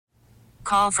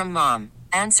Call from mom.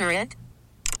 Answer it.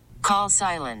 Call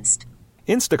silenced.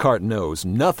 Instacart knows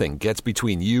nothing gets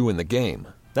between you and the game.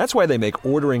 That's why they make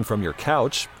ordering from your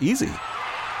couch easy.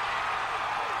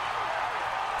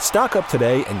 Stock up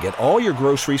today and get all your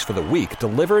groceries for the week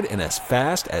delivered in as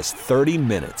fast as 30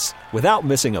 minutes without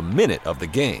missing a minute of the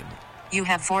game. You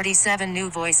have 47 new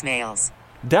voicemails.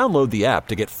 Download the app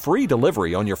to get free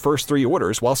delivery on your first 3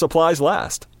 orders while supplies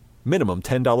last. Minimum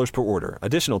 $10 per order.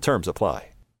 Additional terms apply.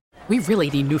 We really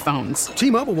need new phones.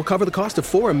 T-Mobile will cover the cost of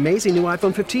 4 amazing new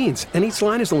iPhone 15s, and each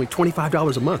line is only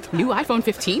 $25 a month. New iPhone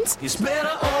 15s? It's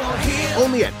better over here.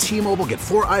 Only at T-Mobile, get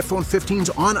 4 iPhone 15s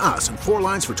on us and 4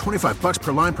 lines for $25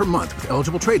 per line per month with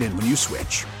eligible trade-in when you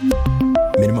switch.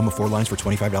 Minimum of 4 lines for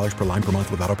 $25 per line per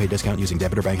month with autopay discount using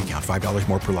debit or bank account. $5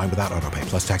 more per line without autopay,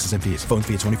 plus taxes and fees. Phone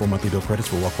fee at 24 monthly bill credits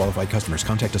for well-qualified customers.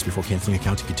 Contact us before canceling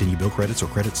account to continue bill credits or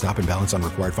credit stop and balance on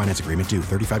required finance agreement due.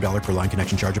 $35 per line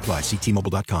connection charge applies. See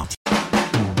T-Mobile.com.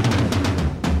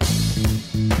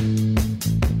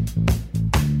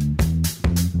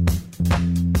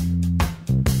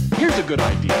 Here's a good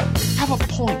idea. Have a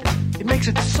point. It makes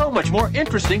it so much more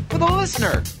interesting for the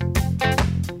listener.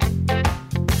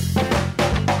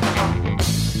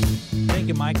 Thank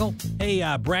you, Michael.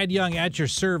 Hey, Brad Young at your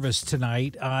service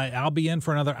tonight. I'll be in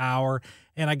for another hour,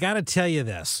 and I got to tell you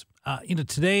this.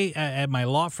 Today at my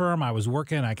law firm, I was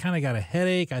working. I kind of got a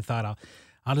headache. I thought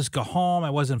I'll just go home. I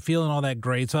wasn't feeling all that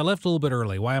great, so I left a little bit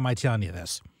early. Why am I telling you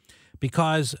this?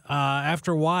 Because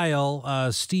after a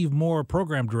while, Steve Moore,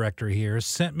 program director here,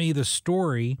 sent me the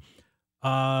story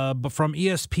from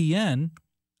ESPN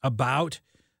about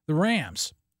the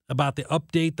Rams, about the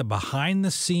update, the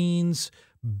behind-the-scenes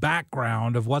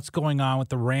background of what's going on with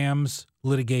the Rams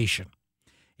litigation.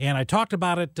 And I talked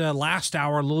about it last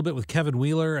hour a little bit with Kevin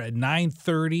Wheeler at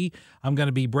 9:30. I'm going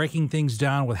to be breaking things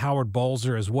down with Howard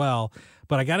Balzer as well.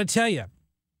 But I got to tell you,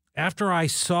 after I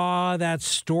saw that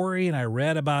story and I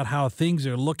read about how things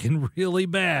are looking really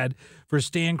bad for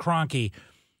Stan Kroenke,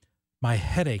 my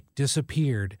headache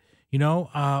disappeared.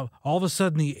 All of a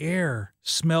sudden the air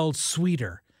smelled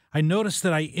sweeter. I noticed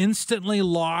that I instantly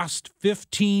lost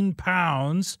 15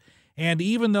 pounds, and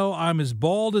even though I'm as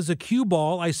bald as a cue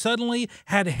ball, I suddenly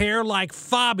had hair like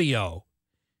Fabio.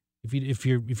 If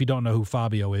you don't know who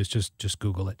Fabio is, just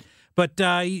Google it. But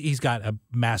he's got a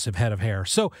massive head of hair.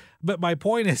 But my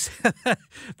point is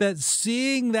that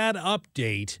seeing that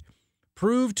update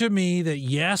proved to me that,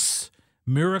 yes,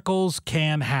 miracles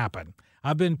can happen.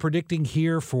 I've been predicting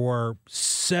here for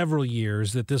several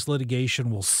years that this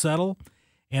litigation will settle,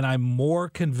 and I'm more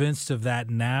convinced of that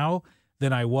now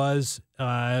than I was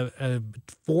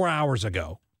 4 hours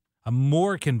ago. I'm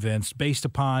more convinced based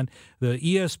upon the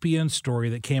ESPN story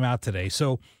that came out today.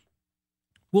 So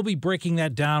we'll be breaking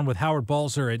that down with Howard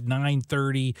Balzer at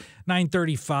 9:30,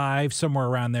 9:35, somewhere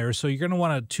around there. So you're going to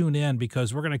want to tune in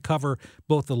because we're going to cover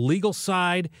both the legal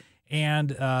side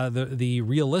and the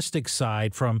realistic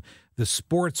side from the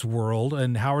sports world.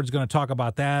 And Howard's going to talk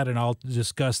about that, and I'll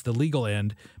discuss the legal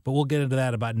end. But we'll get into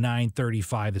that about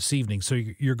 9:35 this evening. So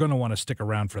you're going to want to stick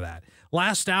around for that.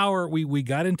 Last hour, we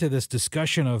got into this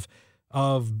discussion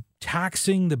of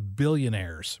taxing the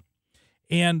billionaires.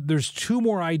 And there's 2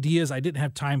 more ideas I didn't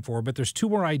have time for, but there's 2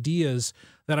 more ideas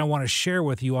that I want to share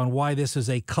with you on why this is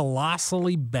a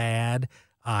colossally bad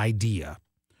idea.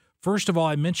 First of all,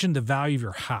 I mentioned the value of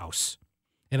your house.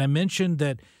 And I mentioned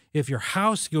that if your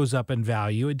house goes up in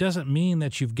value, it doesn't mean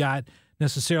that you've got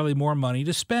necessarily more money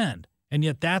to spend. And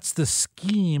yet that's the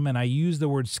scheme, and I use the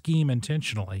word scheme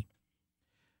intentionally.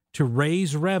 To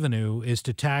raise revenue is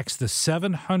to tax the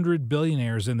 700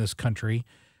 billionaires in this country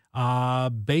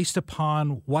based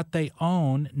upon what they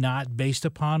own, not based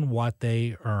upon what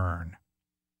they earn.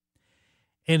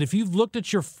 And if you've looked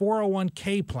at your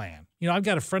 401k plan, I've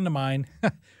got a friend of mine,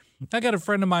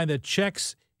 that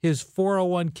checks his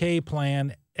 401k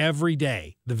plan every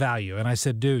day, the value. And I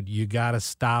said, dude, you got to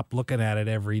stop looking at it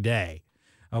every day.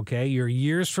 Okay, you're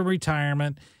years from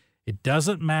retirement. It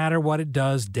doesn't matter what it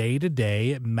does day to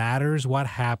day. It matters what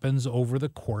happens over the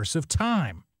course of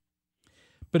time.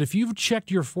 But if you've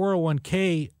checked your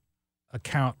 401k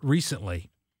account recently,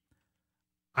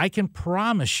 I can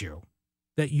promise you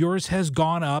that yours has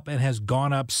gone up and has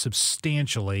gone up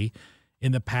substantially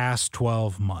in the past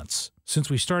 12 months. Since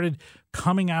we started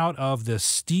coming out of the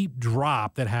steep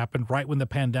drop that happened right when the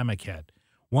pandemic hit.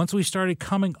 Once we started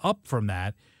coming up from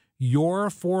that, your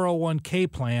 401k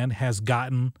plan has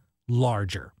gotten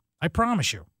larger. I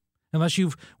promise you. Unless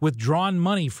you've withdrawn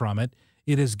money from it,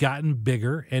 it has gotten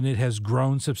bigger and it has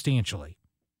grown substantially.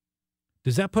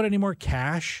 Does that put any more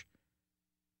cash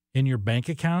in your bank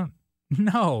account?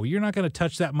 No, you're not going to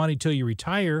touch that money till you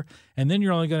retire, and then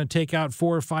you're only going to take out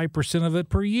 4 or 5% of it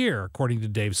per year, according to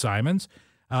Dave Simons.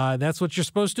 That's what you're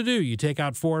supposed to do. You take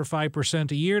out 4 or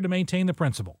 5% a year to maintain the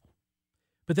principal.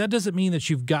 But that doesn't mean that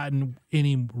you've gotten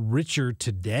any richer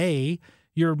today.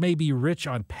 You're maybe rich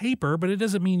on paper, but it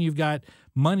doesn't mean you've got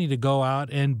money to go out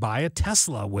and buy a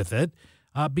Tesla with it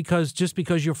because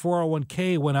your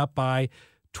 401k went up by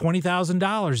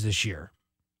 $20,000 this year.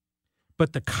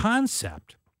 But the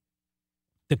concept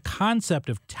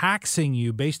of taxing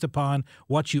you based upon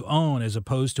what you own as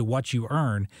opposed to what you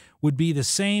earn would be the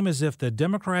same as if the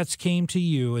Democrats came to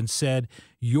you and said,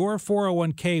 your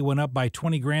 401k went up by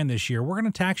 $20,000 this year. We're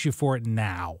going to tax you for it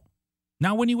now.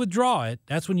 Not when you withdraw it.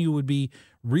 That's when you would be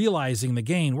realizing the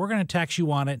gain. We're going to tax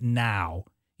you on it now,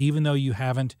 even though you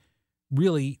haven't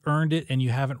really earned it and you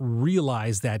haven't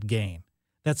realized that gain.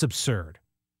 That's absurd.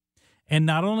 And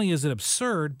not only is it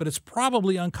absurd, but it's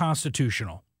probably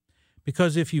unconstitutional.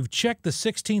 Because if you've checked the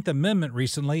 16th Amendment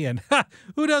recently, and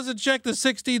who doesn't check the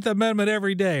 16th Amendment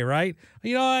every day, right?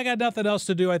 I got nothing else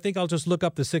to do. I think I'll just look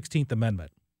up the 16th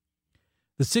Amendment.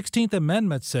 The 16th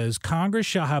Amendment says Congress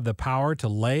shall have the power to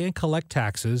lay and collect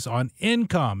taxes on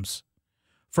incomes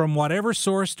from whatever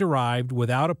source derived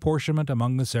without apportionment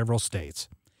among the several states.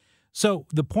 So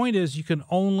the point is you can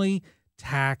only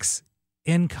tax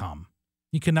income.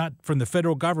 You cannot, from the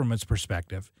federal government's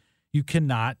perspective, you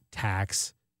cannot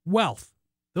tax wealth.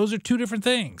 Those are two different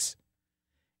things.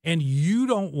 And you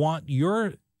don't want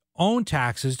your own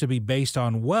taxes to be based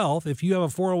on wealth if you have a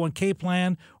 401k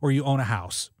plan or you own a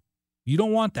house. You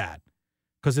don't want that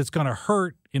because it's going to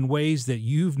hurt in ways that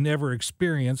you've never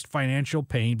experienced financial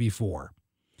pain before.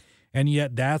 And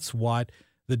yet that's what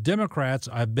the Democrats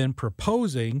have been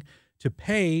proposing to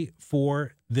pay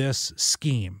for this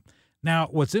scheme. Now,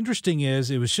 what's interesting is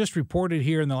it was just reported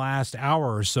here in the last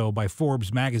hour or so by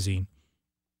Forbes magazine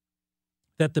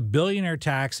that the billionaire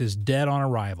tax is dead on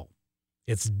arrival.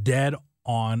 It's dead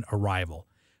on arrival.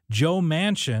 Joe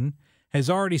Manchin has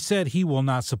already said he will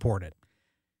not support it.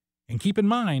 And keep in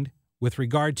mind, with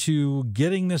regard to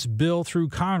getting this bill through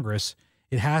Congress,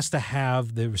 it has to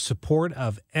have the support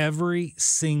of every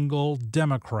single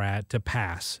Democrat to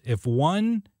pass. If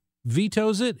one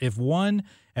vetoes it, if one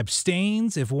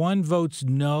abstains, if one votes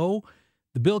no,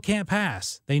 the bill can't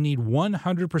pass. They need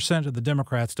 100% of the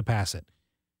Democrats to pass it.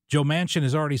 Joe Manchin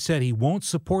has already said he won't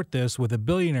support this with a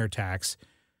billionaire tax,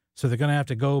 so they're going to have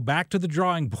to go back to the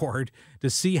drawing board to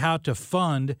see how to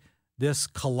fund this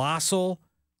colossal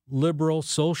liberal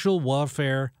social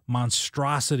welfare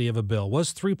monstrosity of a bill. It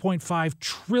was $3.5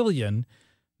 trillion.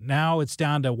 Now it's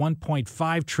down to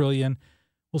 $1.5 trillion.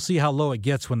 We'll see how low it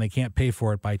gets when they can't pay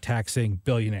for it by taxing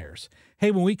billionaires.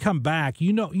 Hey, when we come back,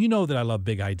 you know that I love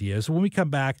big ideas. When we come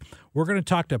back, we're going to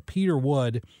talk to Peter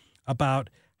Wood about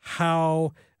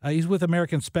how he's with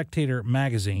American Spectator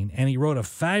magazine, and he wrote a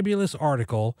fabulous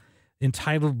article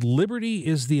entitled "Liberty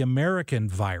is the American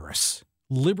Virus."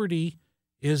 Liberty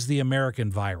is the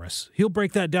American virus. He'll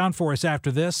break that down for us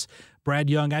after this. Brad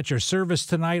Young at your service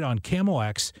tonight on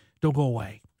KMOX. Don't go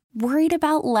away. Worried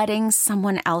about letting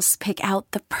someone else pick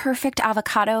out the perfect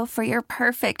avocado for your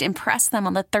perfect impress them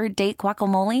on the third date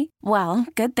guacamole? Well,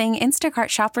 good thing Instacart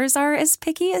shoppers are as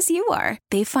picky as you are.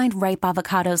 They find ripe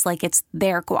avocados like it's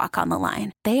their guac on the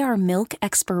line. They are milk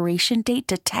expiration date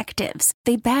detectives.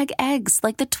 They bag eggs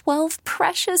like the 12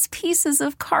 precious pieces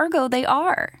of cargo they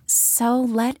are. So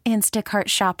let Instacart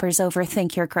shoppers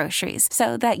overthink your groceries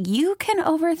so that you can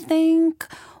overthink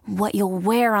what you'll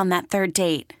wear on that third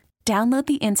date. Download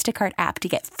the Instacart app to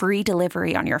get free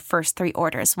delivery on your first 3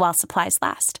 orders while supplies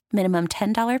last. Minimum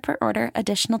 $10 per order.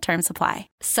 Additional terms apply.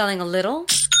 Selling a little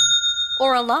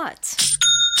or a lot?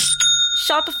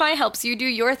 Shopify helps you do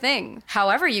your thing,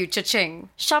 however you cha-ching.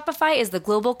 Shopify is the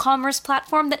global commerce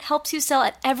platform that helps you sell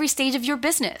at every stage of your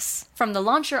business. From the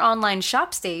launch your online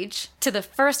shop stage, to the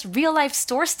first real-life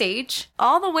store stage,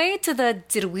 all the way to the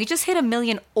did we just hit 1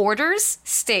 million orders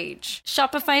stage.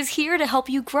 Shopify's here to help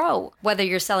you grow. Whether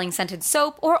you're selling scented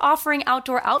soap or offering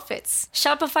outdoor outfits,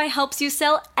 Shopify helps you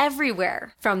sell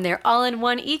everywhere. From their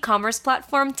all-in-one e-commerce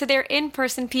platform to their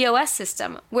in-person POS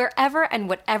system, wherever and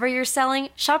whatever you're selling,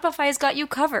 Shopify's got you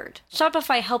covered.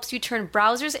 Shopify helps you turn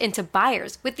browsers into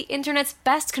buyers with the internet's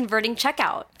best converting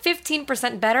checkout.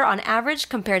 15% better on average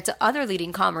compared to other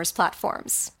leading commerce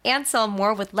platforms. And sell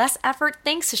more with less effort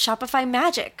thanks to Shopify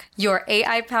Magic, your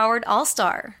AI-powered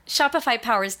all-star. Shopify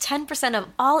powers 10% of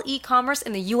all e-commerce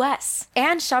in the U.S.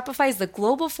 And Shopify is the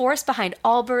global force behind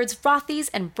Allbirds, Rothy's,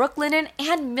 and Brooklinen,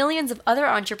 and millions of other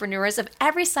entrepreneurs of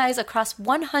every size across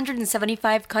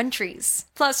 175 countries.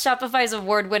 Plus, Shopify's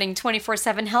award-winning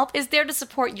 24/7 help is there to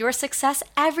support your success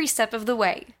every step of the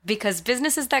way. Because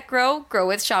businesses that grow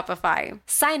with Shopify.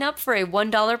 Sign up for a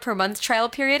 $1 per month trial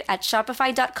period at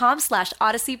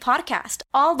shopify.com/Odyssey Podcast,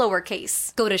 all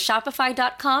lowercase. Go to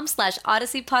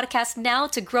shopify.com/Odyssey Podcast now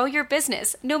to grow your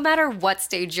business, no matter what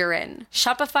stage you're in.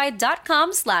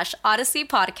 Shopify.com/Odyssey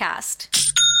Podcast.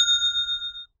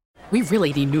 We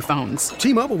really need new phones.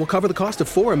 T-Mobile will cover the cost of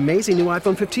 4 amazing new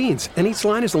iPhone 15s, and each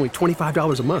line is only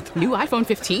 $25 a month. New iPhone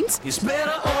 15s? It's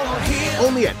better over here.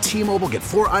 Only at T-Mobile, get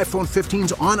 4 iPhone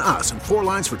 15s on us and 4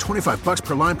 lines for $25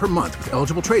 per line per month with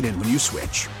eligible trade-in when you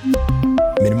switch.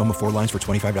 Minimum of 4 lines for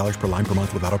 $25 per line per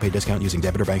month with autopay discount using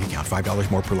debit or bank account.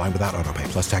 $5 more per line without autopay,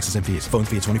 plus taxes and fees. Phone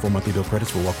fee at 24 monthly bill credits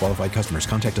for well-qualified customers.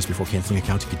 Contact us before canceling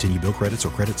account to continue bill credits or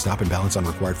credit stop and balance on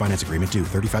required finance agreement due.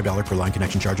 $35 per line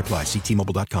connection charge applies. See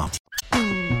T-Mobile.com.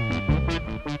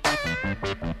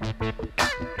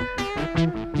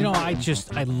 You know, I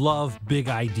love big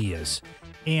ideas.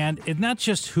 And it's not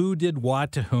just who did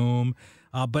what to whom,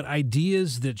 but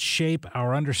ideas that shape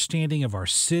our understanding of our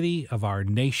city, of our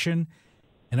nation,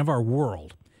 and of our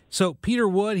world. So Peter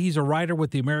Wood, he's a writer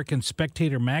with the American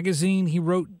Spectator magazine. He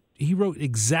wrote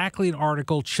exactly an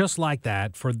article just like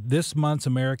that for this month's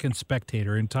American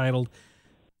Spectator entitled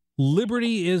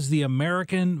 "Liberty is the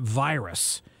American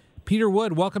Virus." Peter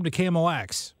Wood, welcome to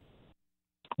KMOX.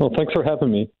 Well, thanks for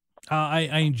having me.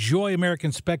 I enjoy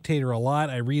American Spectator a lot.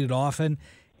 I read it often,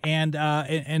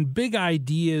 and big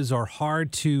ideas are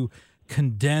hard to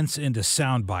condense into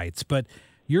sound bites. But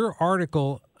your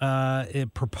article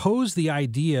it proposed the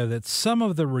idea that some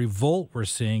of the revolt we're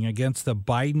seeing against the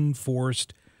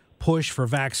Biden-forced push for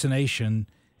vaccination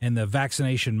and the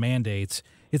vaccination mandates,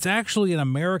 it's actually an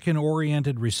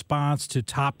American-oriented response to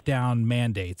top-down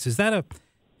mandates. Is that a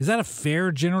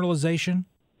fair generalization?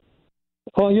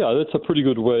 Oh, yeah, that's a pretty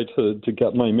good way to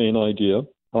get my main idea.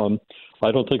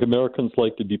 I don't think Americans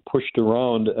like to be pushed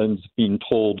around and being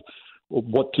told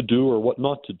what to do or what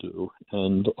not to do.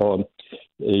 And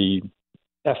a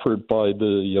effort by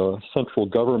the central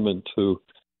government to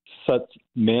set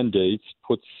mandates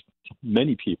puts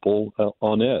many people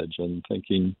on edge and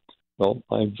thinking, well,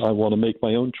 I want to make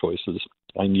my own choices.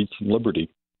 I need some liberty.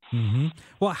 Mm-hmm.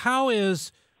 Well, how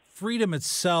is freedom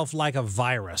itself like a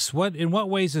virus? In what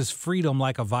ways is freedom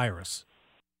like a virus?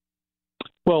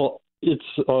 Well,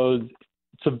 it's a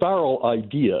viral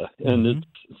idea, and it's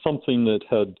something that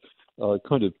had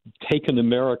kind of taken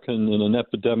American in an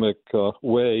epidemic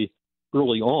way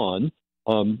early on.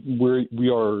 We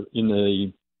are in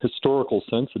a historical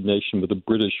sense a nation with a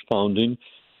British founding,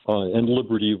 and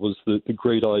liberty was the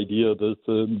great idea that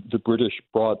the British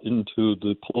brought into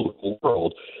the political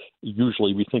world.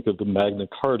 Usually we think of the Magna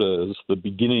Carta as the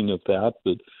beginning of that,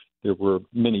 but there were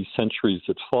many centuries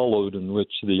that followed in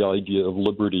which the idea of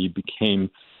liberty became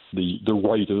the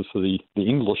right of the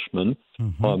Englishman.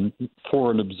 Mm-hmm.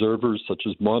 Foreign observers such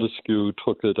as Montesquieu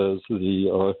took it as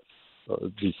the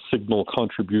signal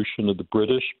contribution of the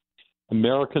British.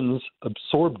 Americans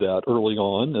absorbed that early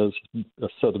on as a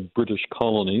set of British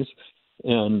colonies,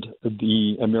 and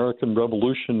the American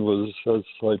Revolution was, as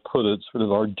I put it, sort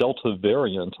of our Delta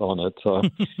variant on it.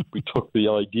 We took the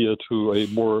idea to a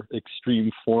more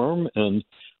extreme form, and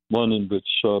one in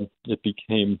which it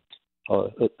became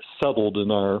settled in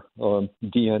our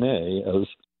DNA as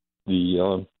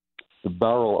the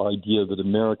barrel idea that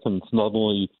Americans not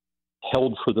only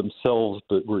held for themselves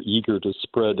but were eager to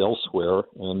spread elsewhere,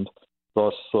 and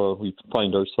thus we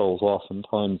find ourselves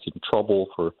oftentimes in trouble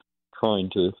for trying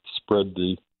to spread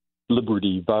the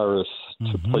liberty virus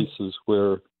to places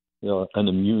where an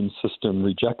immune system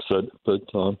rejects it. But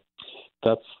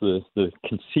that's the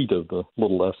conceit of the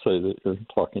little essay that you're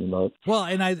talking about. Well,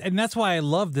 and that's why I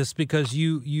love this, because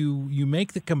you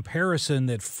make the comparison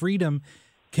that freedom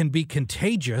can be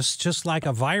contagious, just like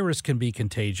a virus can be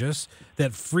contagious,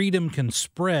 that freedom can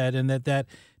spread, and that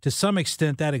to some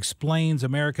extent that explains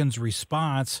Americans'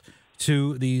 response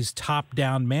to these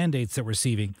top-down mandates that we're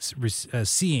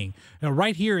seeing. Now,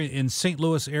 right here in St.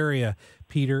 Louis area,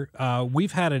 Peter,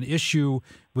 we've had an issue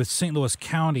with St. Louis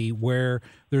County where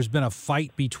there's been a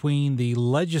fight between the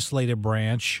legislative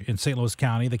branch in St. Louis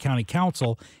County, the county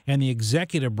council, and the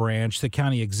executive branch, the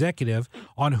county executive,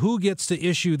 on who gets to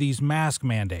issue these mask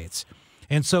mandates.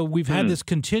 And so we've had this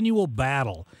continual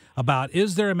battle about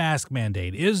is there a mask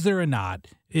mandate? Is there a not?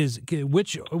 Is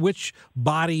which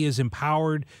body is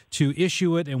empowered to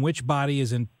issue it and which body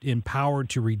is empowered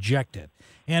to reject it?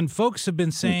 And folks have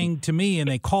been saying to me, and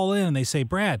they call in and they say,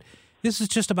 Brad, this is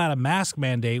just about a mask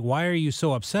mandate. Why are you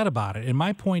so upset about it? And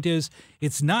my point is,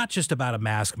 it's not just about a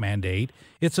mask mandate.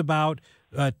 It's about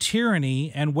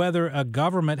tyranny and whether a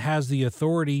government has the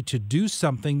authority to do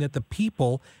something that the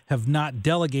people have not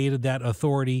delegated that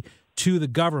authority to the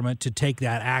government to take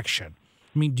that action.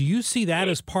 I mean, do you see that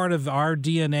as part of our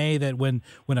DNA, that when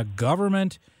a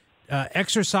government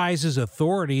exercises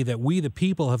authority that we, the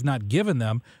people, have not given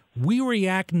them, we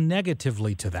react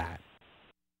negatively to that?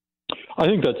 I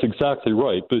think that's exactly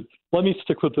right. But let me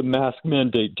stick with the mask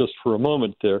mandate just for a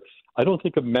moment there. I don't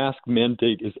think a mask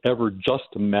mandate is ever just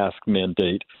a mask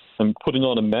mandate. And putting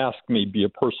on a mask may be a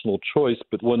personal choice,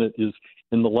 but when it is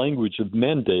in the language of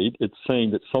mandate, it's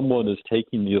saying that someone is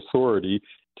taking the authority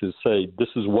to say, this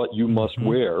is what you must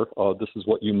wear, this is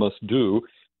what you must do,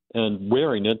 and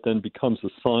wearing it then becomes a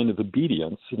sign of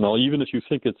obedience. Now, even if you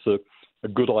think it's a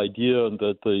good idea and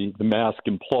that the mask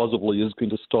implausibly is going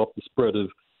to stop the spread of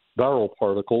viral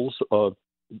particles,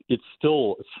 it's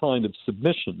still a sign of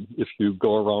submission if you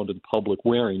go around in public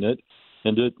wearing it,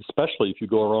 and especially if you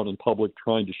go around in public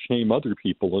trying to shame other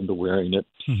people into wearing it.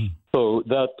 So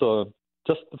that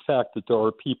just the fact that there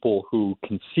are people who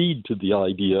concede to the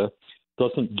idea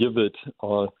doesn't give it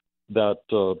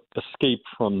that escape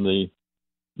from the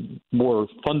more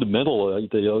fundamental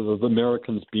idea of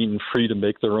Americans being free to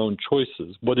make their own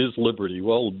choices. What is liberty?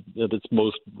 Well, at its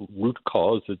most root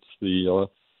cause, it's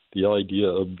the idea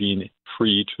of being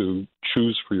free to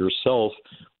choose for yourself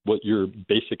what your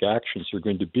basic actions are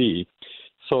going to be.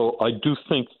 So I do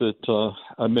think that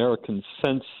Americans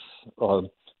sense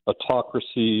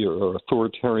autocracy or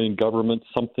authoritarian government,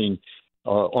 something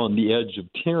on the edge of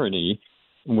tyranny,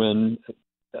 when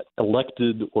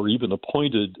elected or even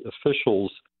appointed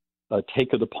officials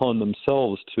take it upon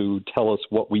themselves to tell us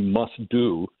what we must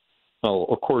do. Now,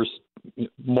 of course,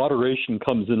 moderation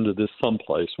comes into this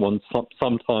someplace.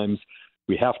 Sometimes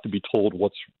we have to be told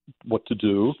what to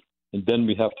do, and then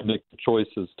we have to make the choice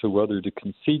as to whether to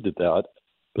concede to that.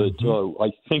 But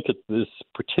I think at this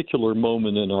particular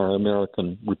moment in our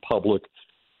American republic,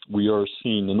 we are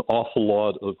seeing an awful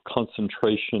lot of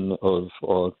concentration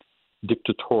of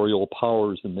dictatorial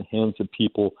powers in the hands of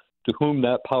people to whom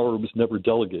that power was never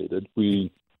delegated.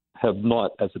 We have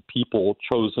not, as a people,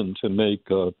 chosen to make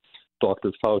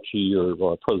Dr. Fauci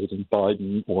or President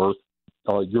Biden or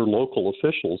your local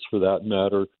officials, for that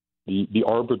matter, the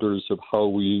arbiters of how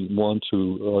we want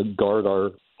to guard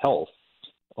our health.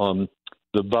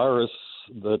 The virus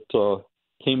that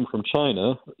came from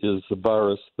China is a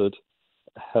virus that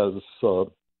has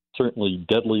certainly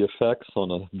deadly effects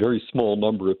on a very small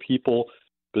number of people,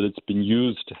 but it's been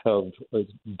used to have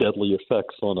deadly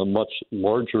effects on a much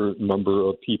larger number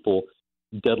of people,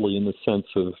 deadly in the sense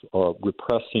of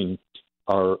repressing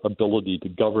our ability to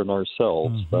govern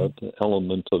ourselves. That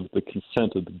element of the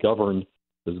consent of the governed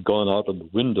has gone out of the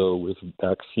window with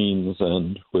vaccines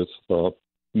and with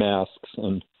masks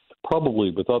and probably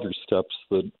with other steps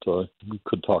that we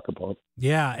could talk about.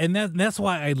 Yeah, and that's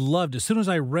why I loved, as soon as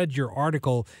I read your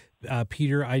article,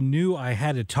 Peter, I knew I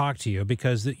had to talk to you,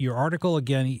 because your article,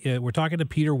 again, we're talking to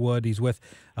Peter Wood. He's with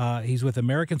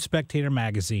American Spectator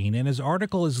magazine, and his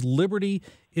article is "Liberty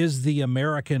is the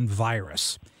American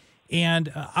Virus."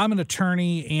 And I'm an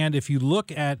attorney, and if you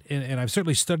look at, and I've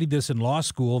certainly studied this in law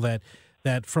school,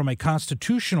 that from a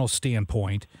constitutional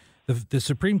standpoint, the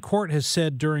Supreme Court has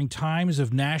said during times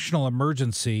of national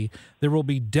emergency, there will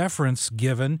be deference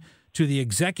given to the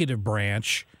executive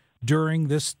branch during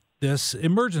this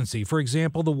emergency. For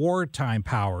example, the wartime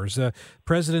powers.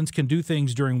 Presidents can do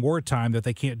things during wartime that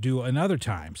they can't do in other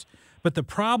times. But the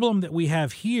problem that we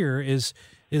have here is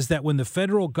that when the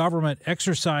federal government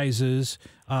exercises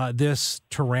this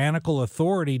tyrannical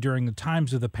authority during the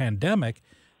times of the pandemic,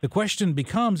 the question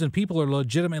becomes, and people are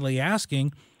legitimately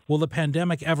asking, will the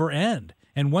pandemic ever end?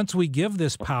 And once we give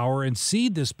this power and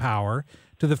cede this power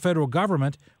to the federal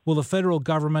government, will the federal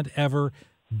government ever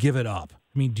give it up?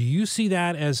 I mean, do you see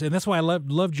that as, and that's why I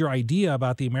loved your idea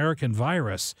about the American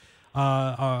virus.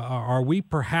 Are we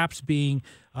perhaps being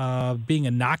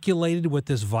inoculated with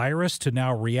this virus to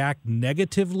now react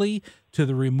negatively to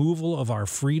the removal of our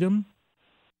freedom?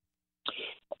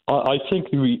 I think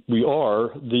we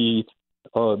are.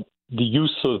 The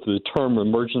use of the term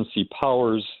emergency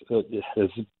powers has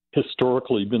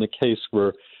historically been a case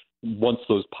where once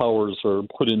those powers are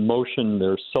put in motion,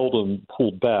 they're seldom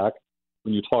pulled back.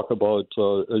 When you talk about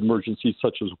emergencies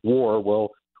such as war,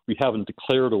 well, we haven't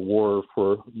declared a war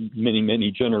for many,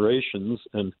 many generations,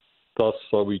 and thus,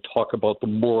 we talk about the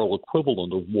moral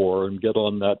equivalent of war and get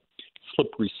on that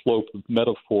slippery slope of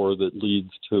metaphor that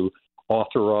leads to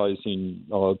authorizing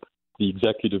the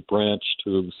executive branch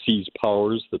to seize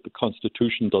powers that the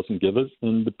Constitution doesn't give it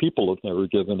and the people have never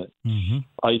given it. Mm-hmm.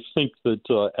 I think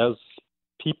that as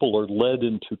people are led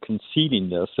into conceding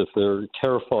this, if they're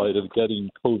terrified of getting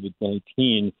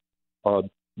COVID-19,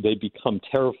 they become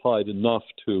terrified enough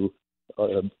to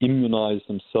immunize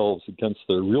themselves against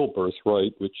their real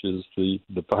birthright, which is the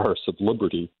virus of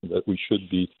liberty that we should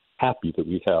be happy that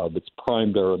we have. It's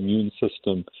primed our immune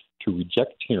system to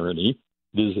reject tyranny.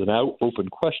 It is an open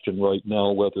question right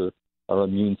now whether our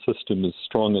immune system is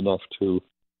strong enough to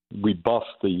rebuff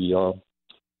the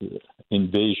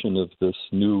invasion of this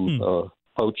new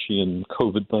Faucian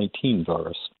COVID-19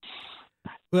 virus.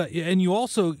 Well, and you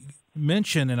also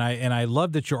mentioned, and I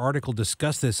love that your article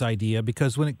discussed this idea,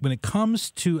 because when it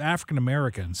comes to African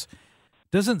Americans,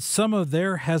 doesn't some of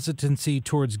their hesitancy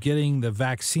towards getting the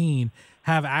vaccine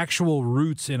have actual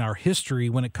roots in our history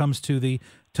when it comes to the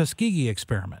Tuskegee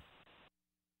experiment?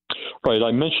 Right.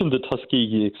 I mentioned the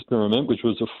Tuskegee experiment, which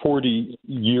was a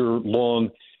 40-year-long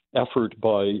effort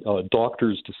by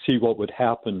doctors to see what would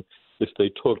happen if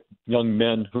they took young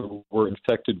men who were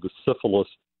infected with syphilis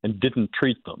and didn't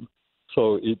treat them.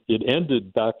 So it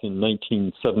ended back in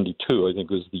 1972, I think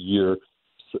was the year.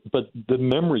 But the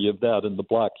memory of that in the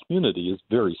black community is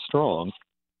very strong.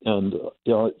 And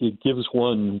it gives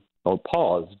one a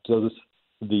pause. Does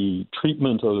the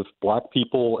treatment of black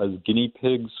people as guinea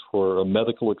pigs for a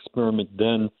medical experiment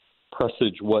then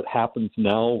presage what happens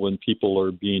now when people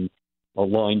are being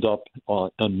lined up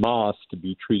en masse to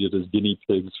be treated as guinea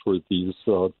pigs for these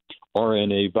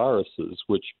RNA viruses,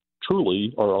 which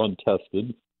truly are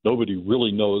untested? Nobody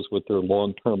really knows what their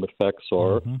long-term effects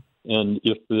are. Mm-hmm. And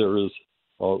if there is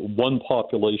one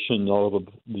population out of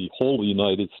the whole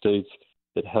United States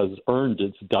that has earned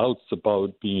its doubts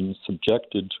about being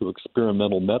subjected to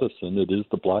experimental medicine, it is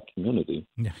the black community.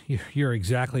 You're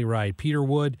exactly right. Peter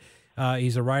Wood,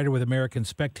 he's a writer with American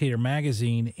Spectator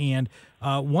magazine, and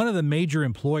one of the major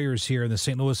employers here in the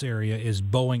St. Louis area is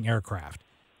Boeing Aircraft.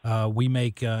 We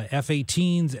make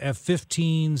F-18s,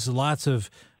 F-15s, lots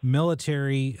of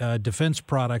military defense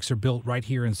products are built right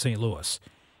here in St. Louis.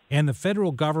 And the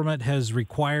federal government has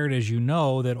required, as you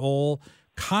know, that all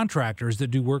contractors that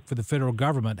do work for the federal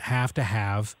government have to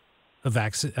have a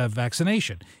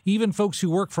vaccination. Even folks who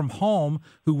work from home,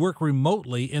 who work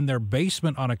remotely in their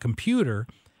basement on a computer,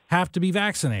 have to be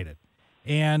vaccinated.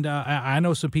 And I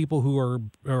know some people who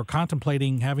are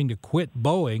contemplating having to quit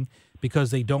Boeing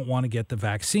because they don't want to get the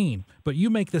vaccine. But you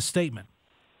make this statement: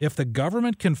 if the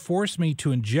government can force me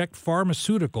to inject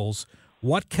pharmaceuticals,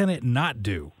 what can it not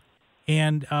do?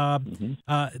 And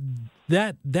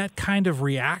that kind of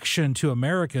reaction to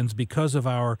Americans because of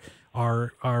our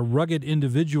rugged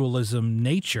individualism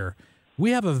nature,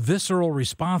 we have a visceral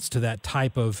response to that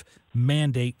type of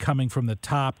mandate coming from the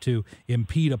top to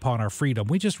impede upon our freedom.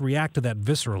 We just react to that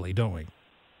viscerally, don't we?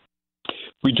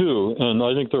 We do, and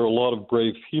I think there are a lot of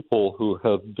brave people who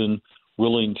have been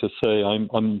willing to say,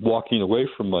 I'm walking away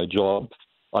from my job.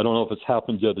 I don't know if it's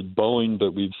happened yet at Boeing,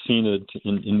 but we've seen it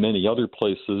in many other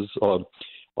places.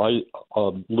 I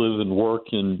live and work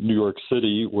in New York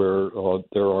City, where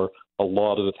there are a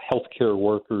lot of healthcare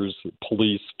workers,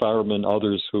 police, firemen,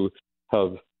 others who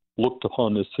have looked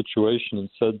upon this situation and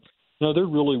said, they're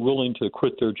really willing to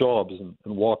quit their jobs and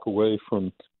walk away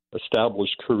from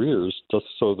established careers just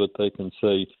so that they can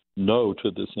say no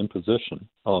to this imposition.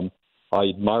 I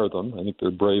admire them. I think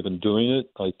they're brave in doing it.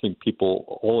 I think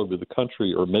people all over the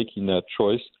country are making that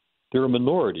choice. They're a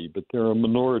minority, but they're a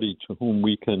minority to whom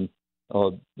we can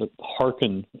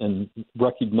hearken and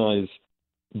recognize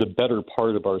the better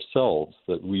part of ourselves,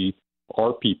 that we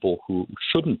are people who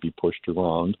shouldn't be pushed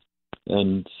around.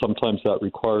 And sometimes that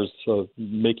requires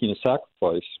making a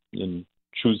sacrifice in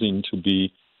choosing to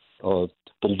be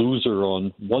the loser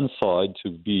on one side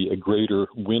to be a greater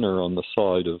winner on the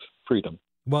side of freedom.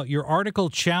 Well, your article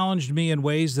challenged me in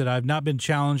ways that I've not been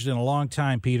challenged in a long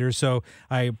time, Peter, so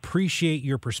I appreciate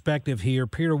your perspective here.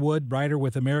 Peter Wood, writer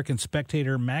with American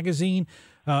Spectator magazine,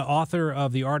 author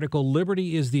of the article,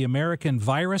 Liberty is the American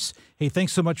Virus. Hey,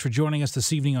 thanks so much for joining us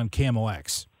this evening on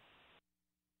KMOX.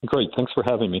 Great. Thanks for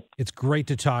having me. It's great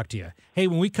to talk to you. Hey,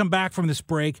 when we come back from this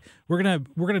break, we're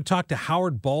gonna talk to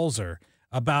Howard Balzer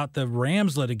about the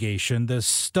Rams litigation, the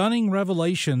stunning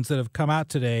revelations that have come out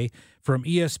today from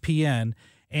ESPN,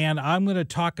 and I'm going to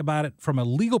talk about it from a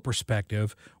legal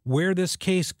perspective, where this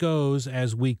case goes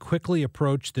as we quickly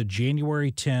approach the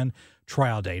January 10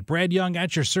 trial date. Brad Young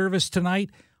at your service tonight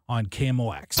on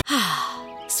KMOX.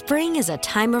 Spring is a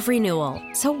time of renewal,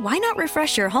 so why not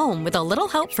refresh your home with a little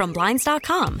help from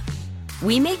Blinds.com?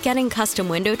 We make getting custom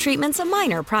window treatments a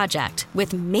minor project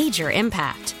with major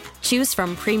impact. Choose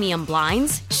from premium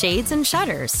blinds, shades, and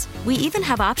shutters. We even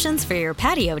have options for your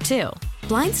patio, too.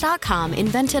 Blinds.com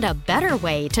invented a better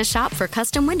way to shop for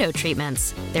custom window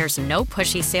treatments. There's no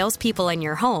pushy salespeople in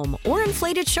your home or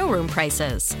inflated showroom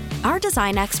prices. Our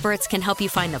design experts can help you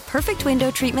find the perfect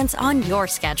window treatments on your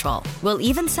schedule. We'll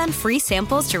even send free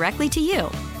samples directly to you.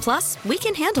 Plus, we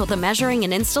can handle the measuring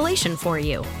and installation for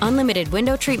you. Unlimited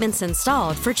window treatments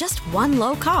installed for just one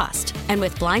low cost. And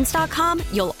with Blinds.com,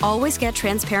 you'll always get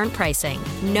transparent pricing.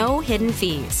 No hidden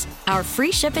fees. Our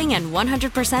free shipping and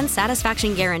 100%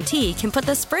 satisfaction guarantee can put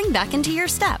the spring back into your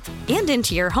step and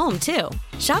into your home, too.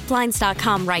 Shop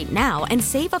Blinds.com right now and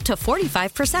save up to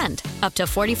 45%. Up to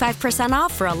 45%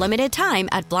 off for a limited time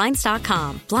at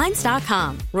Blinds.com.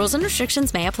 Blinds.com. Rules and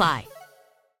restrictions may apply.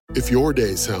 If your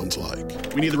day sounds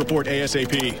like, we need the report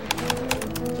ASAP,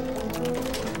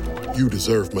 you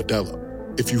deserve Modelo.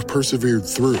 If you've persevered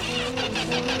through,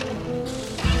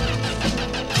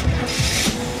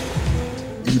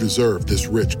 you deserve this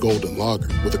rich golden lager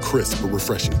with a crisp but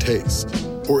refreshing taste.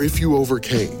 Or if you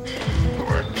overcame, 2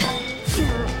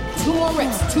 more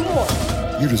reps, 2 more.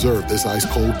 You deserve this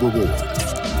ice-cold reward.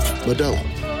 Modelo,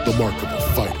 the Markable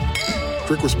Fighter.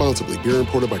 Drink responsibly. Beer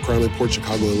imported by Crown Imports,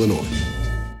 Chicago, Illinois.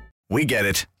 We get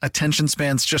it. Attention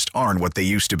spans just aren't what they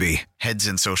used to be. Heads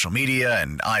in social media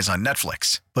and eyes on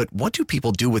Netflix. But what do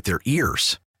people do with their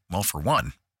ears? Well, for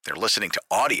one, they're listening to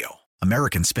audio.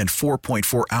 Americans spend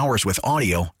 4.4 hours with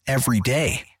audio every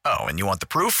day. Oh, and you want the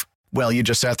proof? Well, you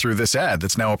just sat through this ad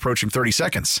that's now approaching 30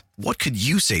 seconds. What could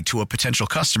you say to a potential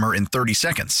customer in 30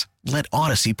 seconds? Let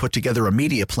Odyssey put together a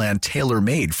media plan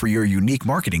tailor-made for your unique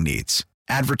marketing needs.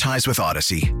 Advertise with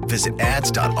Odyssey. Visit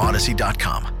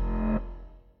ads.odyssey.com.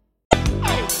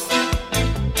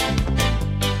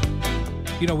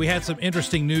 You know, we had some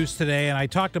interesting news today, and I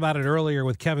talked about it earlier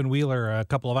with Kevin Wheeler a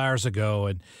couple of hours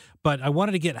ago. But I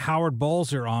wanted to get Howard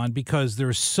Balzer on because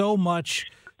there's so much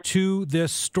to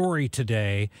this story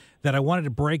today that I wanted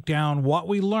to break down what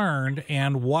we learned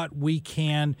and what we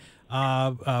can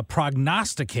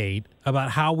prognosticate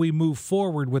about how we move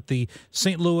forward with the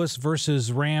St. Louis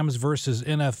versus Rams versus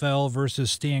NFL versus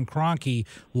Stan Kroenke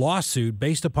lawsuit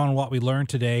based upon what we learned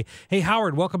today. Hey,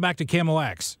 Howard, welcome back to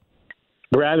KMOX.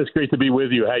 Brad, it's great to be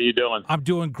with you. How you doing? I'm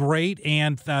doing great,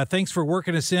 and thanks for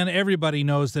working us in. Everybody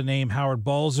knows the name Howard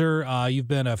Balzer. You've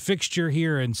been a fixture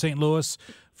here in St. Louis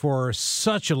for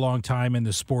such a long time in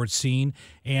the sports scene,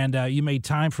 and you made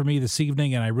time for me this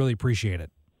evening, and I really appreciate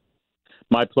it.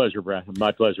 My pleasure, Brad.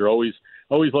 My pleasure. Always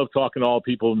love talking to all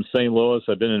people in St. Louis.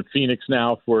 I've been in Phoenix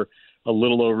now for a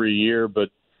little over a year, but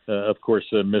of course,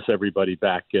 miss everybody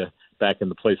back in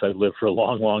the place I've lived for a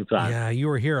long, long time. Yeah, you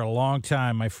were here a long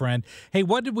time, my friend. Hey,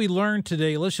 what did we learn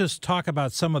today? Let's just talk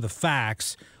about some of the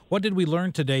facts. What did we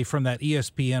learn today from that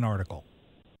ESPN article?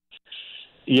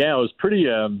 Yeah, it was pretty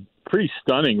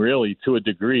stunning, really, to a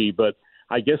degree, but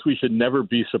I guess we should never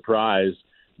be surprised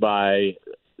by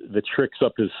the tricks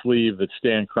up his sleeve that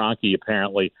Stan Kroenke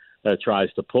apparently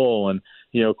tries to pull. And,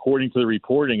 you know, according to the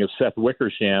reporting of Seth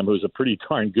Wickersham, who's a pretty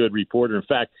darn good reporter. In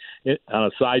fact, on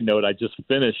a side note, I just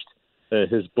finished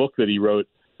his book that he wrote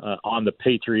on the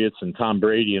Patriots and Tom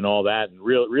Brady and all that, and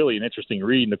really an interesting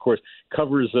read. And, of course,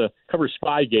 covers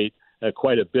Spygate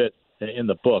quite a bit in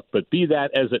the book. But be that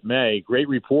as it may, great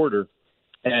reporter.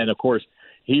 And, of course,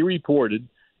 he reported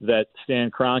that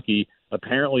Stan Kroenke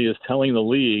apparently is telling the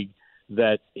league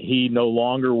that he no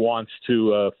longer wants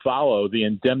to follow the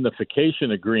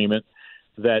indemnification agreement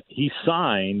that he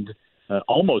signed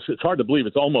it's hard to believe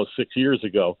it's almost 6 years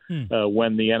ago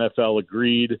when the NFL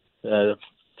agreed to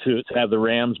have the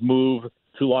Rams move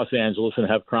to Los Angeles and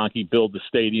have Kroenke build the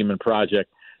stadium and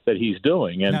project that he's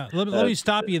doing. And now, let me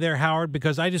stop you there, Howard,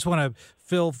 because I just want to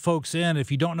fill folks in.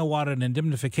 If you don't know what an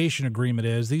indemnification agreement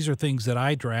is, these are things that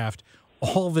I draft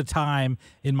all the time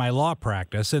in my law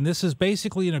practice. And this is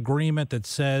basically an agreement that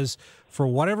says, for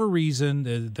whatever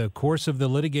reason, the course of the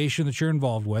litigation that you're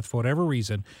involved with, for whatever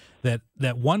reason,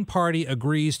 that one party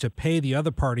agrees to pay the other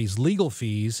party's legal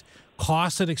fees,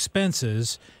 costs, and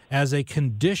expenses as a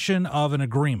condition of an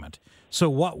agreement. So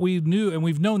what we knew, and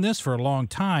we've known this for a long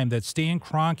time, that Stan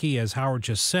Kroenke, as Howard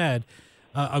just said,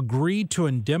 agreed to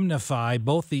indemnify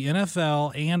both the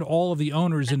NFL and all of the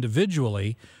owners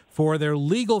individually for their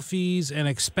legal fees and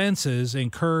expenses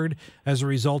incurred as a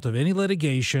result of any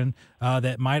litigation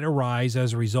that might arise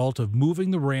as a result of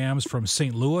moving the Rams from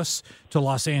St. Louis to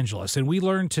Los Angeles. And we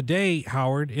learned today,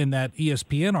 Howard, in that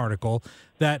ESPN article,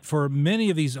 that for many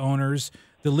of these owners,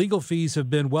 the legal fees have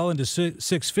been well into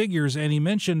six figures, and he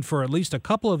mentioned for at least a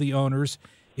couple of the owners,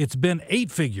 it's been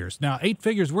 8 figures. Now, 8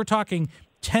 figures, we're talking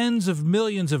tens of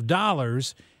millions of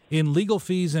dollars in legal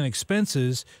fees and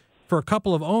expenses for a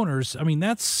couple of owners. I mean,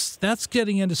 that's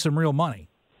getting into some real money.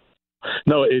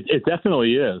 No, it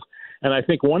definitely is. And I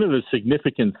think one of the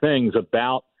significant things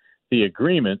about the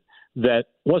agreement that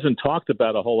wasn't talked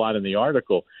about a whole lot in the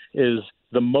article is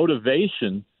the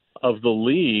motivation of the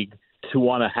league to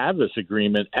want to have this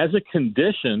agreement as a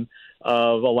condition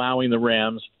of allowing the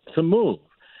Rams to move.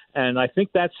 And I think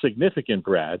that's significant,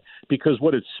 Brad, because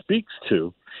what it speaks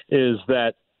to is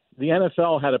that the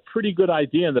NFL had a pretty good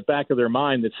idea in the back of their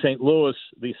mind that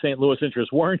the St. Louis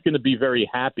interests weren't going to be very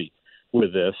happy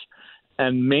with this,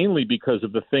 and mainly because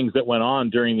of the things that went on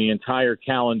during the entire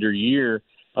calendar year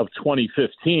of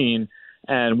 2015.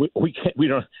 And we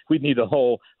need a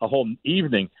whole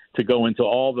evening to go into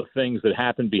all the things that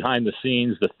happened behind the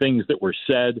scenes, the things that were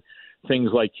said, things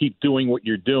like keep doing what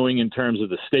you're doing in terms of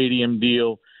the stadium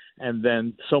deal, and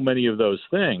then so many of those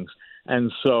things.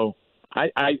 And so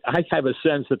I have a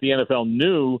sense that the NFL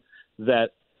knew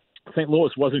that St.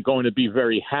 Louis wasn't going to be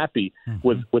very happy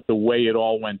with the way it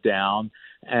all went down,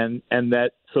 and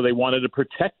that so they wanted to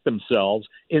protect themselves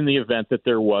in the event that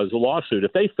there was a lawsuit.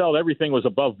 If they felt everything was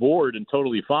above board and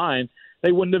totally fine,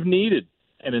 they wouldn't have needed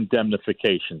an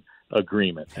indemnification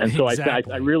agreement. And so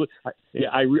exactly. I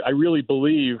really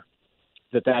believe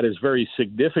that is very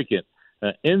significant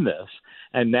in this.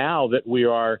 And now that we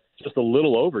are just a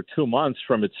little over 2 months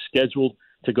from it's scheduled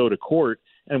to go to court,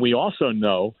 and we also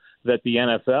know that the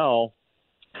NFL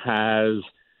has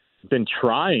been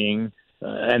trying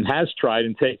and has tried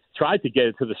to get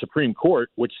it to the Supreme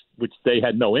Court, which they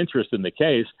had no interest in the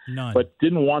case, but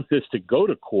didn't want this to go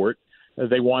to court.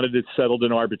 They wanted it settled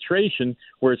in arbitration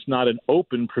where it's not an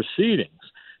open proceedings.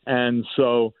 And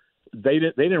so they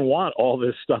didn't want all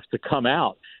this stuff to come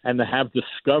out and to have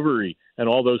discovery and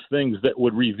all those things that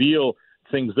would reveal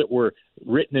things that were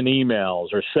written in emails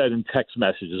or said in text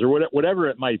messages or whatever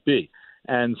it might be.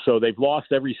 And so they've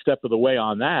lost every step of the way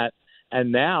on that.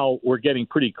 And now we're getting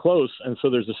pretty close. And so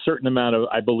there's a certain amount of,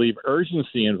 I believe,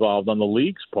 urgency involved on the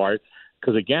league's part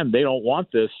because, again, they don't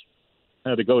want this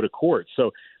to go to court.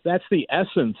 So that's the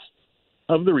essence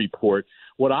of the report.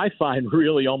 What I find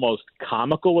really almost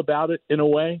comical about it in a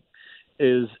way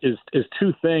is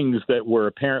 2 things that were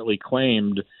apparently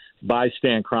claimed by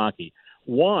Stan Kroenke.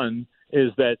 One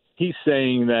is that he's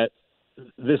saying that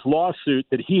this lawsuit,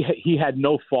 that he had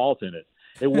no fault in it.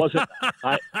 It wasn't.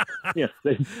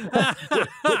 Exactly.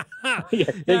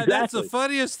 That's the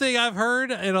funniest thing I've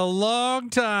heard in a long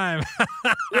time.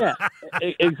 Yeah,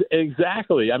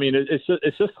 exactly. I mean,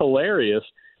 it's just hilarious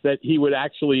that he would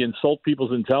actually insult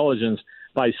people's intelligence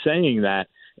by saying that.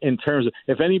 In terms of,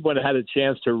 if anyone had a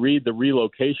chance to read the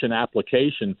relocation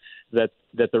application that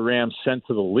the Rams sent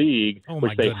to the league,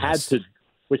 which they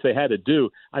had to do.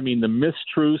 I mean, the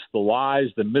mistruths, the lies,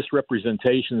 the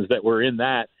misrepresentations that were in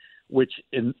that, which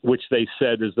they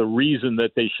said is the reason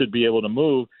that they should be able to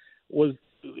move, was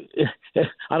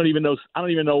I don't even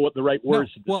know what the right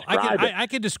words to describe it. I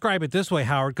can describe it this way,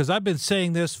 Howard, because I've been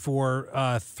saying this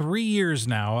for 3 years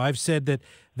now. I've said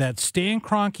that Stan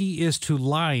Kroenke is to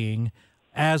lying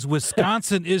as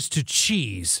Wisconsin is to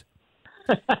cheese.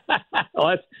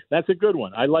 Well, that's a good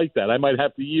one. I like that. I might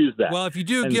have to use that. Well, if you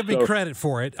do, give me credit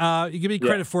for it. You give me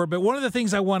credit for it. But one of the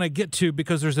things I want to get to,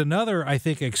 because there's another, I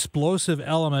think, explosive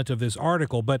element of this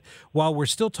article. But while we're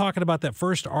still talking about that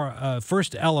first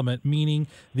element, meaning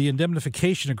the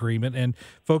indemnification agreement, and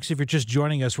folks, if you're just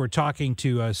joining us, we're talking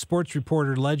to sports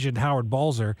reporter legend Howard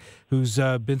Balzer, who's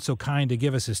been so kind to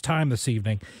give us his time this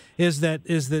evening, is that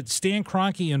Stan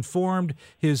Kroenke informed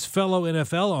his fellow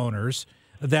NFL owners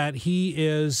that he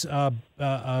is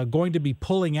going to be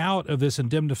pulling out of this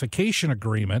indemnification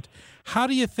agreement. How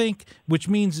do you think, which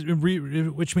means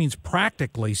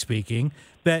practically speaking,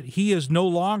 that he is no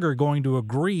longer going to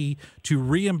agree to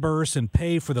reimburse and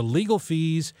pay for the legal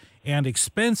fees and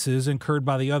expenses incurred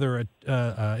by the other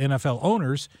NFL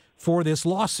owners for this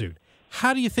lawsuit?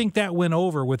 How do you think that went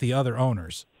over with the other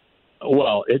owners?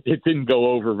 Well, it didn't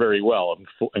go over very well,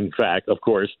 in fact, of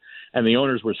course, and the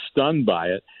owners were stunned by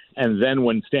it. And then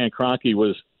when Stan Kroenke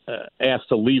was asked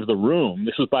to leave the room,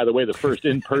 this was, by the way, the first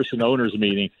in-person owners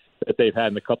meeting that they've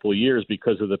had in a couple of years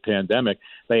because of the pandemic.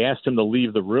 They asked him to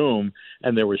leave the room,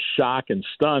 and there was shock and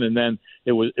stun. And then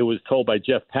it was told by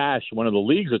Jeff Pash, one of the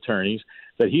league's attorneys,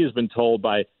 that he has been told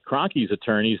by Kroenke's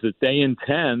attorneys that they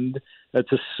intend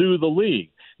to sue the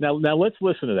league. Now let's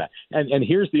listen to that. And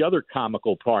here's the other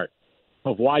comical part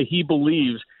of why he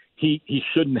believes he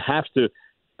shouldn't have to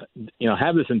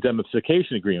have this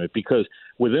indemnification agreement, because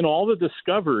within all the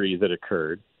discovery that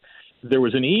occurred, there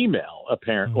was an email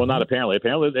apparently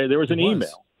there was an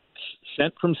email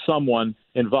sent from someone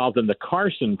involved in the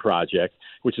Carson Project,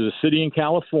 which is a city in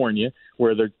California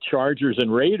where the Chargers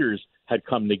and Raiders had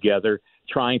come together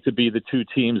trying to be the two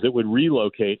teams that would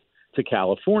relocate to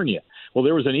California. Well,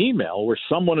 there was an email where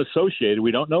someone associated,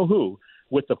 we don't know who,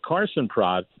 with the Carson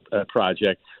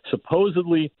Project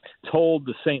supposedly told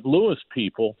the St. Louis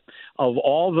people of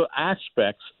all the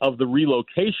aspects of the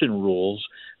relocation rules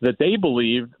that they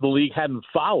believed the league hadn't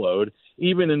followed,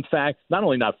 even in fact, not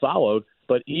only not followed,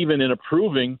 but even in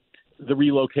approving the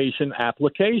relocation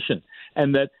application.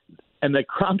 And that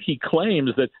Kroenke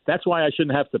claims that that's why I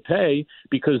shouldn't have to pay,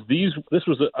 because this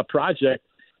was a project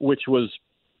which was,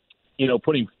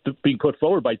 being put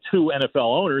forward by two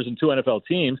NFL owners and two NFL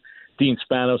teams, Dean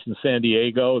Spanos in San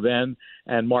Diego then,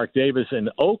 and Mark Davis in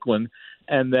Oakland,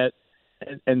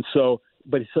 so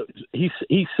he's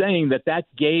saying that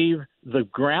gave the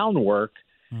groundwork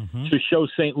to show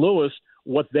St. Louis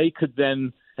what they could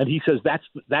then, and he says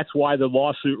that's why the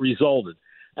lawsuit resulted.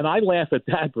 And I laugh at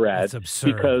that, Brad, that's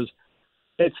absurd. Because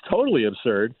it's totally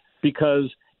absurd,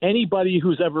 because anybody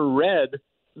who's ever read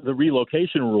the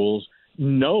relocation rules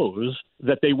knows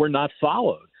that they were not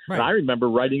followed. Right. And I remember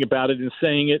writing about it and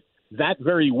saying it that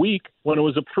very week when it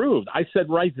was approved. I said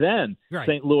right then,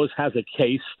 St. Louis has a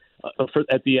case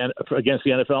against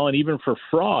the NFL and even for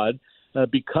fraud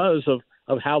because of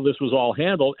how this was all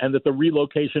handled, and that the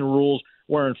relocation rules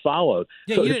weren't followed.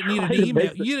 Yeah, so you didn't need an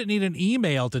email. You didn't need an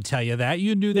email to tell you that.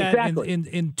 You knew that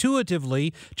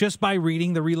intuitively just by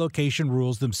reading the relocation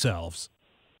rules themselves.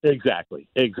 Exactly.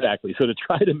 So to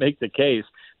try to make the case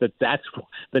that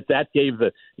gave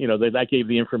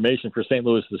the information for St.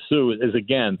 Louis to sue is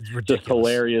again just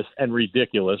hilarious and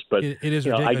ridiculous. But it is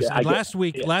ridiculous.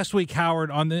 Last week,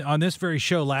 Howard, on this very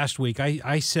show last week,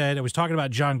 I said, I was talking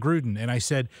about John Gruden, and I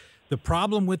said the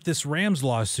problem with this Rams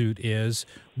lawsuit is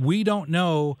we don't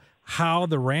know how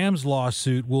the Rams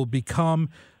lawsuit will become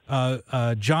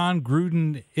John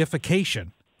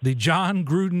Grudenification. The John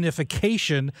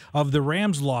Grudenification of the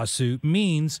Rams lawsuit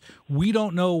means we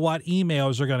don't know what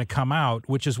emails are going to come out,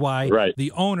 which is why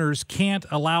the owners can't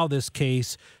allow this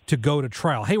case to go to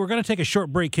trial. Hey, we're going to take a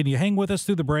short break. Can you hang with us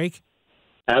through the break?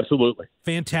 Absolutely.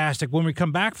 Fantastic. When we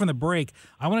come back from the break,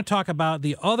 I want to talk about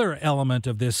the other element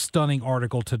of this stunning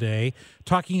article today,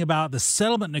 talking about the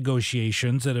settlement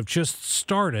negotiations that have just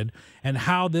started and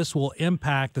how this will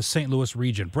impact the St. Louis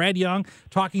region. Brad Young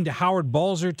talking to Howard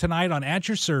Balzer tonight on At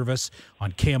Your Service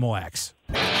on KMOX.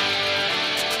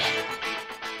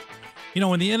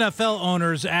 When the NFL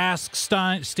owners asked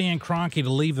Stan Kroenke to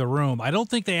leave the room, I don't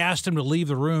think they asked him to leave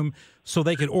the room so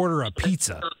they could order a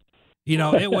pizza.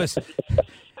 It was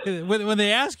when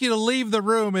they ask you to leave the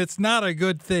room, it's not a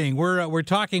good thing. We're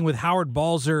talking with Howard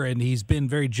Balzer, and he's been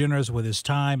very generous with his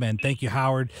time. And thank you,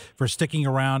 Howard, for sticking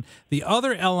around. The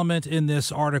other element in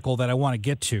this article that I want to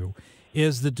get to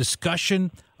is the discussion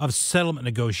of settlement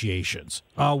negotiations.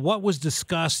 What was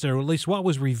discussed, or at least what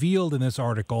was revealed in this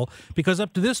article, because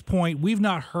up to this point, we've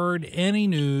not heard any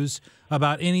news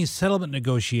about any settlement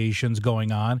negotiations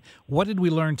going on. What did we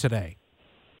learn today?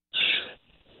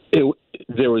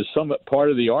 There was some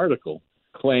part of the article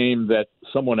claimed that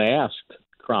someone asked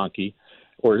Kroenke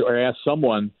or asked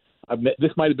someone,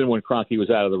 this might have been when Kroenke was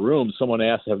out of the room, someone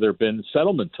asked, have there been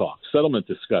settlement talks, settlement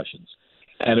discussions?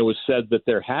 And it was said that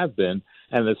there have been,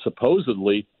 and that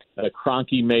supposedly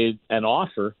Kroenke made an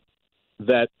offer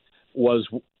that was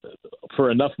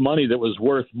for enough money that was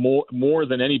worth more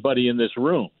than anybody in this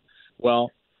room.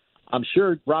 Well, I'm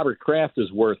sure Robert Kraft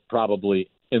is worth probably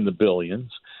in the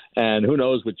billions, and who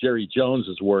knows what Jerry Jones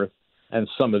is worth and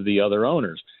some of the other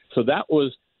owners. So that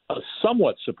was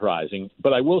somewhat surprising,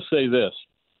 but I will say this.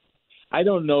 I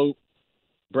don't know,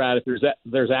 Brad, if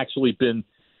there's actually been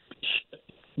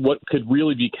what could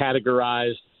really be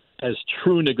categorized as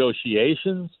true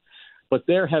negotiations, but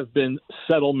there have been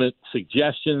settlement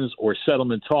suggestions or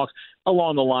settlement talks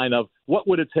along the line of what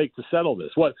would it take to settle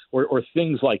this, or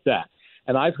things like that.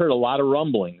 And I've heard a lot of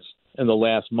rumblings in the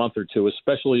last month or two,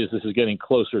 especially as this is getting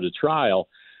closer to trial,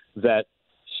 that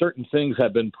certain things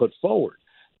have been put forward.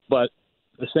 But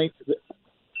the St.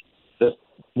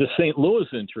 Louis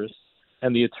interests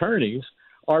and the attorneys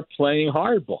are playing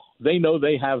hardball. They know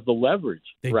they have the leverage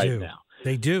now.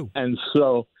 They do. And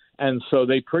so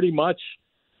they pretty much,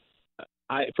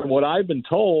 from what I've been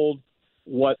told,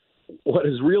 what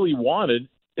is really wanted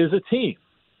is a team,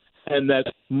 and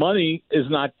that money is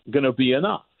not going to be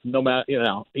enough, no matter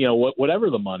whatever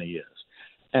the money is,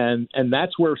 and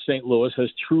that's where St. Louis has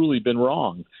truly been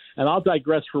wrong. And I'll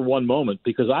digress for one moment,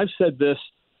 because I've said this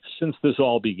since this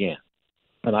all began.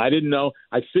 And I didn't know.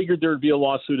 I figured there would be a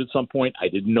lawsuit at some point. I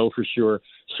didn't know for sure.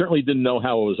 Certainly didn't know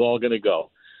how it was all going to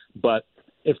go. But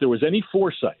if there was any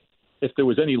foresight, if there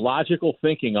was any logical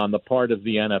thinking on the part of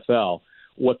the NFL,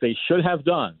 what they should have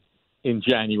done in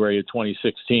January of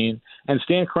 2016, and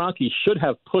Stan Kroenke should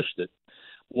have pushed it,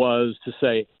 was to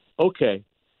say, okay,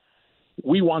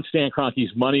 we want Stan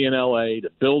Kroenke's money in L.A. to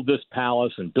build this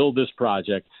palace and build this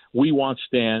project. We want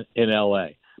Stan in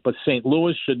L.A. But St.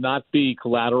 Louis should not be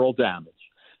collateral damage.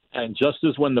 And just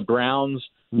as when the Browns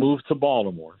moved to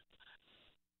Baltimore,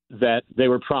 that they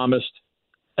were promised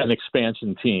an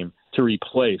expansion team to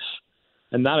replace,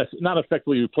 and not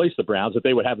effectively replace the Browns, that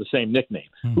they would have the same nickname.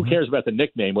 Mm-hmm. Who cares about the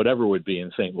nickname, whatever it would be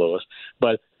in St. Louis?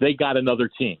 But they got another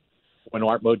team when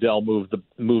Art Modell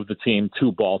moved the team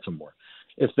to Baltimore.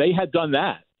 If they had done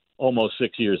that almost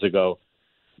 6 years ago,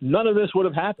 none of this would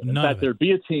have happened. In fact, there'd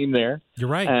be a team there. You're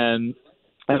right. And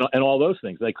all those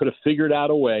things. They could have figured out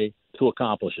a way to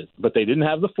accomplish it. But they didn't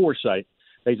have the foresight.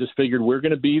 They just figured we're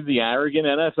going to be the arrogant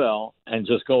NFL and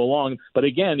just go along. But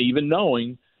again, even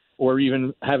knowing or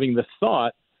even having the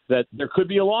thought that there could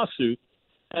be a lawsuit,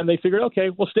 and they figured, okay,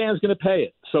 well, Stan's going to pay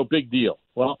it. So big deal.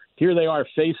 Well, here they are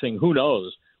facing who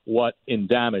knows what in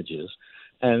damages.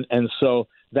 And so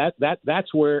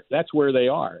that's where they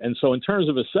are. And so in terms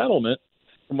of a settlement,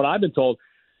 from what I've been told,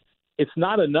 it's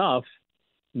not enough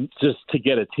just to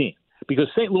get a team, because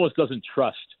St. Louis doesn't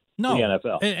trust the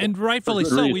NFL. And rightfully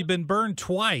so. Reason. We've been burned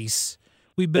twice.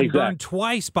 We've been burned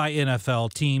twice by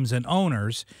NFL teams and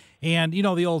owners. And, you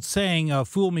know, the old saying,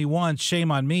 fool me once,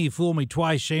 shame on me, fool me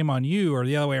twice, shame on you, or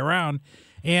the other way around.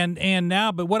 And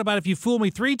now, but what about if you fool me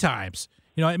 3 times?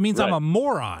 You know, it means I'm a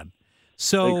moron.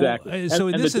 So, exactly. So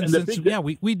in this instance,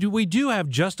 we do have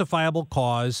justifiable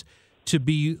cause to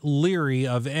be leery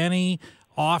of any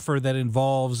offer that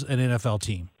involves an NFL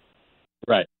team.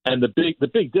 Right. And the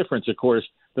big difference, of course,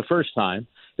 the first time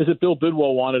is that Bill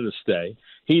Bidwell wanted to stay.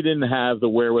 He didn't have the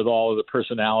wherewithal or the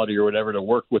personality or whatever to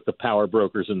work with the power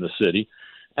brokers in the city.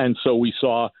 And so we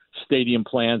saw stadium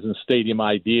plans and stadium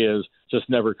ideas just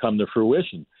never come to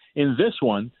fruition. In this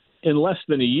one, in less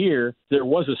than a year, there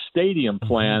was a stadium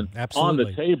plan on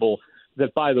the table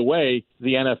that, by the way,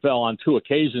 the NFL on 2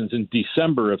 occasions in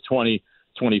December of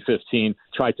 2015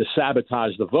 tried to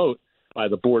sabotage the vote by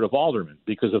the Board of Aldermen,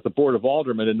 because if the Board of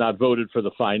Aldermen had not voted for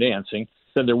the financing,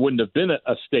 then there wouldn't have been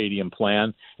a stadium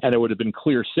plan, and it would have been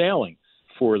clear sailing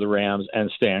for the Rams and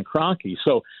Stan Kroenke.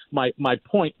 So my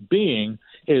point being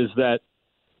is that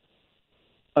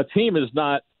a team is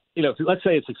not, you know, let's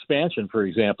say it's expansion, for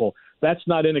example, that's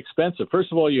not inexpensive.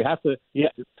 First of all,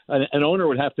 an owner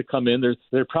would have to come in.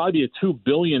 There'd probably be a $2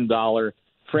 billion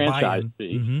franchise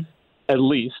fee, at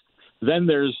least. Then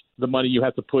there's the money you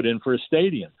have to put in for a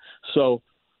stadium. So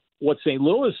what St.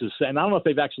 Louis is saying, I don't know if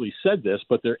they've actually said this,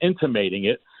 but they're intimating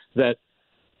it, that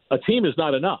a team is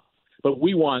not enough. But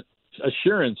we want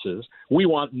assurances. We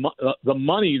want the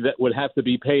money that would have to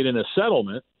be paid in a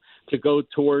settlement to go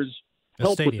towards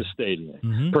help with the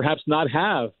stadium. Perhaps not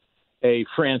have a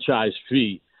franchise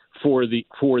fee for the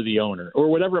owner or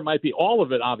whatever it might be. All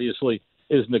of it, obviously,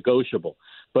 is negotiable.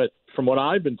 But from what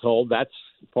I've been told, that's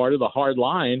part of the hard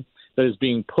line that is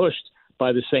being pushed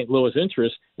by the St. Louis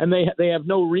interest, and they have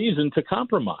no reason to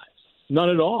compromise, none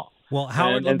at all. Well,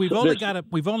 Howard, we've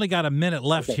only got a minute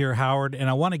left here, Howard, and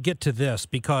I want to get to this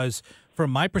because from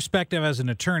my perspective as an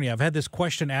attorney, I've had this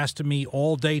question asked to me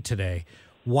all day today.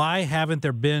 Why haven't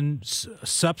there been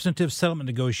substantive settlement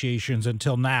negotiations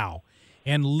until now?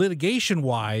 And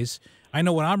litigation-wise, I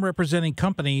know when I'm representing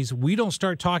companies, we don't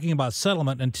start talking about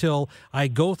settlement until I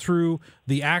go through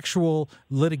the actual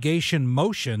litigation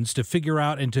motions to figure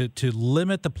out and to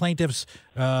limit the plaintiff's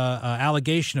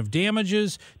allegation of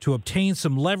damages, to obtain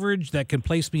some leverage that can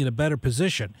place me in a better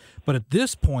position. But at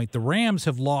this point, the Rams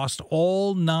have lost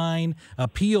all 9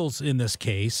 appeals in this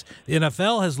case. The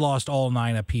NFL has lost all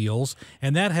 9 appeals,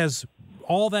 and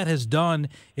all that has done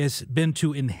is been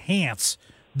to enhance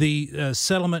the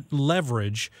settlement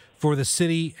leverage for the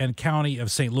city and county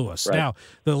of St. Louis. Right. Now,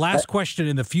 the last question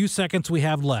in the few seconds we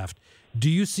have left, do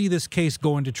you see this case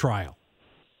going to trial?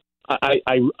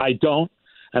 I don't,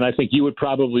 and I think you would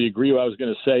probably agree. What I was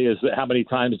going to say is that how many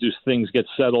times do things get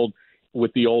settled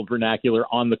with the old vernacular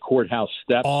on the courthouse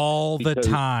steps? All the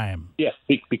time. Yeah,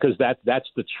 because that's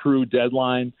the true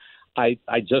deadline. I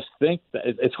just think that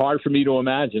it's hard for me to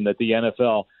imagine that the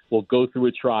NFL will go through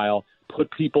a trial, put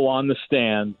people on the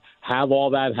stand, have all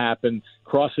that happen,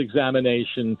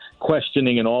 cross-examination,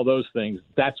 questioning, and all those things.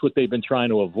 That's what they've been trying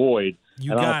to avoid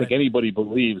And I don't think anybody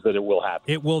believes that it will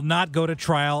happen. It will not go to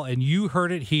trial, and you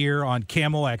heard it here on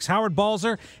KMOX. Howard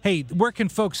Balzer, hey, where can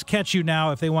folks catch you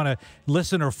now if they want to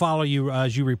listen or follow you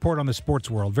as you report on the sports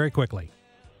world? Very quickly.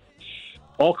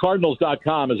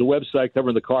 AllCardinals.com is a website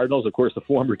covering the Cardinals, of course, the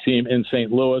former team in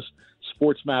St. Louis.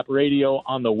 Sports Map Radio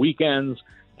on the weekends.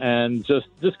 And just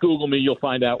Google me. You'll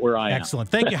find out where I am. Excellent.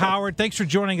 Thank you, Howard. Thanks for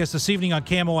joining us this evening on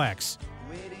KMOX.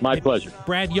 My pleasure.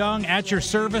 Brad Young, at your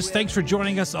service. Thanks for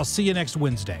joining us. I'll see you next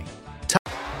Wednesday.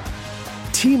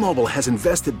 T-Mobile has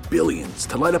invested billions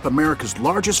to light up America's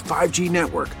largest 5G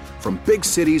network, from big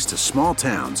cities to small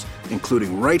towns,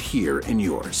 including right here in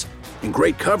yours. And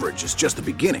great coverage is just the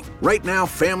beginning. Right now,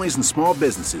 families and small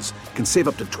businesses can save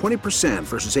up to 20%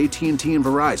 versus AT&T and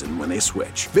Verizon when they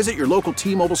switch. Visit your local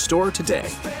T-Mobile store today.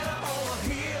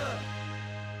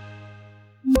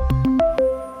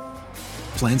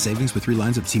 Plan savings with 3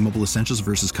 lines of T-Mobile Essentials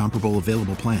versus comparable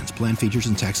available plans. Plan features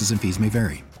and taxes and fees may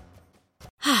vary.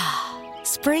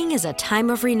 Spring is a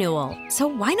time of renewal, so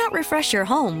why not refresh your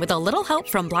home with a little help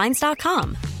from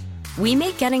Blinds.com? We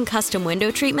make getting custom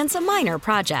window treatments a minor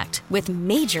project with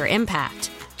major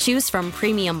impact. Choose from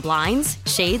premium blinds,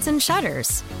 shades, and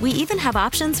shutters. We even have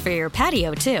options for your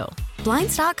patio, too.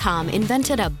 Blinds.com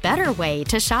invented a better way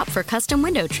to shop for custom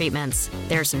window treatments.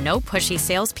 There's no pushy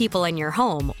salespeople in your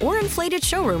home or inflated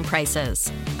showroom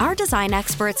prices. Our design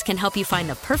experts can help you find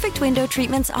the perfect window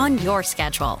treatments on your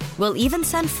schedule. We'll even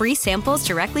send free samples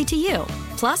directly to you.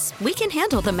 Plus, we can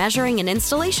handle the measuring and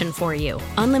installation for you.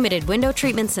 Unlimited window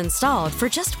treatments installed for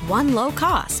just one low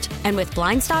cost. And with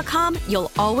Blinds.com,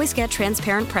 you'll always get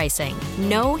transparent pricing.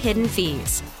 No hidden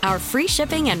fees. Our free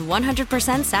shipping and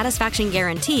 100% satisfaction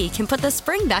guarantee can put the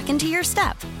spring back into your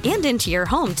step and into your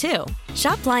home, too.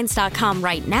 Shop Blinds.com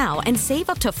right now and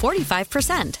save up to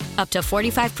 45%. Up to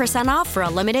 45% off for a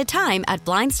limited time at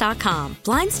Blinds.com.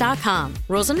 Blinds.com.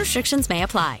 Rules and restrictions may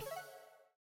apply.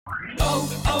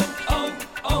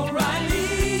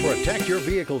 Protect your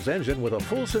vehicle's engine with a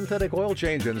full synthetic oil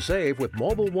change and save with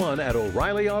Mobil 1 at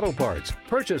O'Reilly Auto Parts.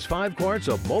 Purchase 5 quarts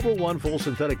of Mobil 1 full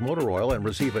synthetic motor oil and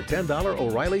receive a $10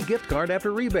 O'Reilly gift card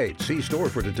after rebate. See store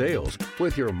for details.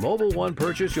 With your Mobil 1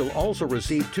 purchase, you'll also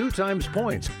receive 2 times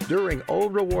points during O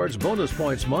Rewards Bonus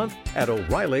Points Month at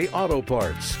O'Reilly Auto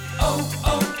Parts.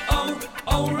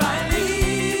 O'Reilly.